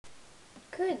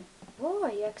Good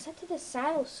boy, you accepted the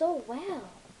saddle so well.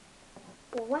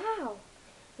 Wow.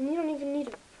 And you don't even need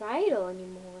a bridle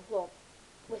anymore. Well,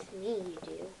 with me you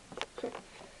do.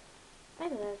 I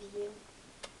love you.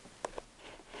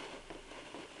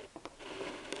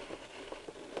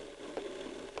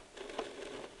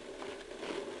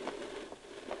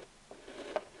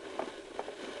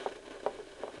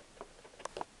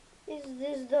 Is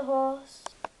this the horse?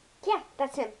 Yeah,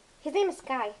 that's him. His name is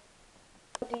Skye.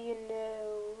 How do you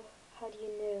know? How do you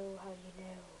know? How do you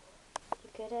know? You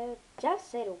could have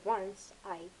just said it once.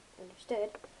 I understood.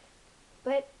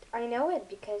 But I know it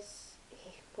because,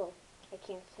 well, I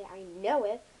can't say I know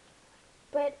it.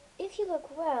 But if you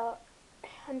look well,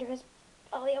 under his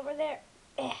belly over there,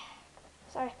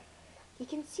 sorry, you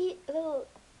can see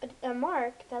a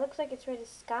mark that looks like it's read as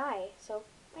Skye. So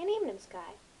I named him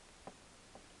Skye.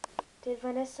 Did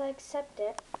Vanessa accept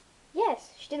it?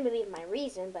 Yes, she didn't believe my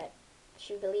reason, but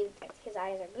she believed that his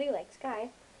eyes are blue like Skye.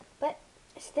 But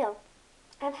still,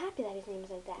 I'm happy that his name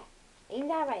is like that. Ain't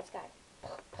that right, Skye?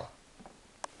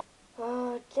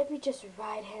 Oh, let me just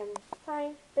ride him.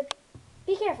 Fine, but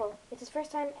be careful. It's his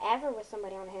first time ever with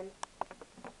somebody on him.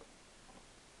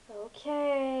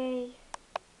 Okay.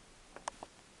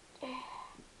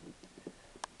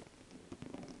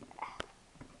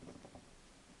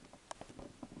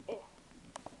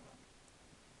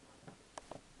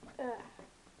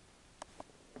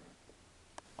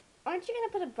 Aren't you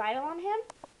gonna put a bridle on him?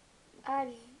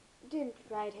 I didn't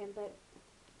ride him, but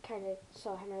kind of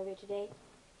saw him earlier today.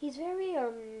 He's very,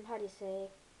 how do you say,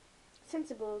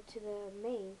 sensible to the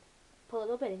mane. Pull a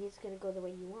little bit and he's gonna go the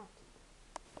way you want.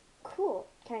 Cool.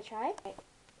 Can I try?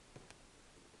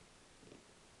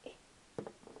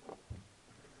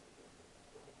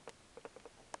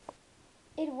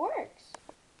 It works.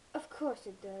 Of course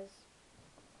it does.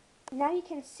 Now you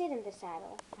can sit in the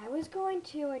saddle. I was going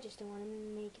to, I just don't want to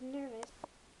make him nervous.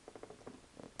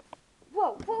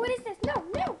 Whoa, what is this? No,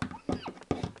 no!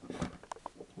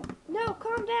 No,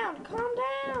 calm down, calm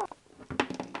down!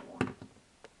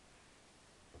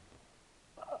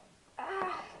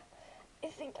 I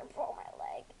think I broke my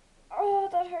leg. Oh,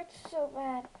 that hurts so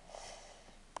bad.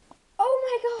 Oh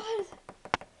my god!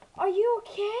 Are you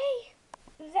okay?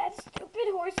 That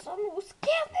stupid horse almost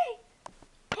killed me!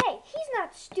 Hey, he's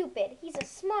not stupid. He's a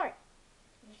smart,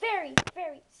 very,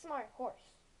 very smart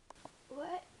horse.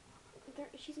 What?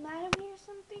 She's mad at me or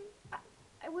something?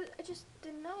 I just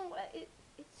didn't know. It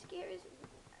scares me.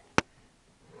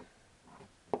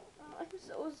 Oh, I'm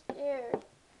so scared.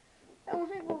 I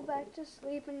want to go back to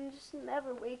sleep and just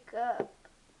never wake up.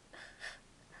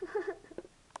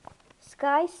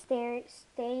 Skye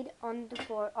stayed on the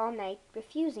floor all night,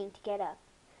 refusing to get up.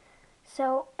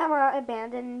 So Emma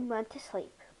abandoned and went to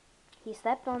sleep. He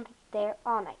slept on there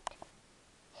all night.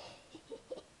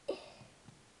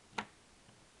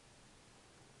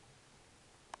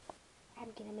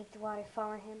 I'm gonna make the water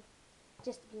fall on him.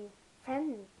 Just to be a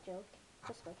friendly joke.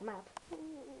 Just wake him up.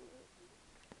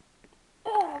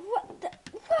 What the?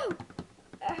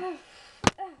 Whoa!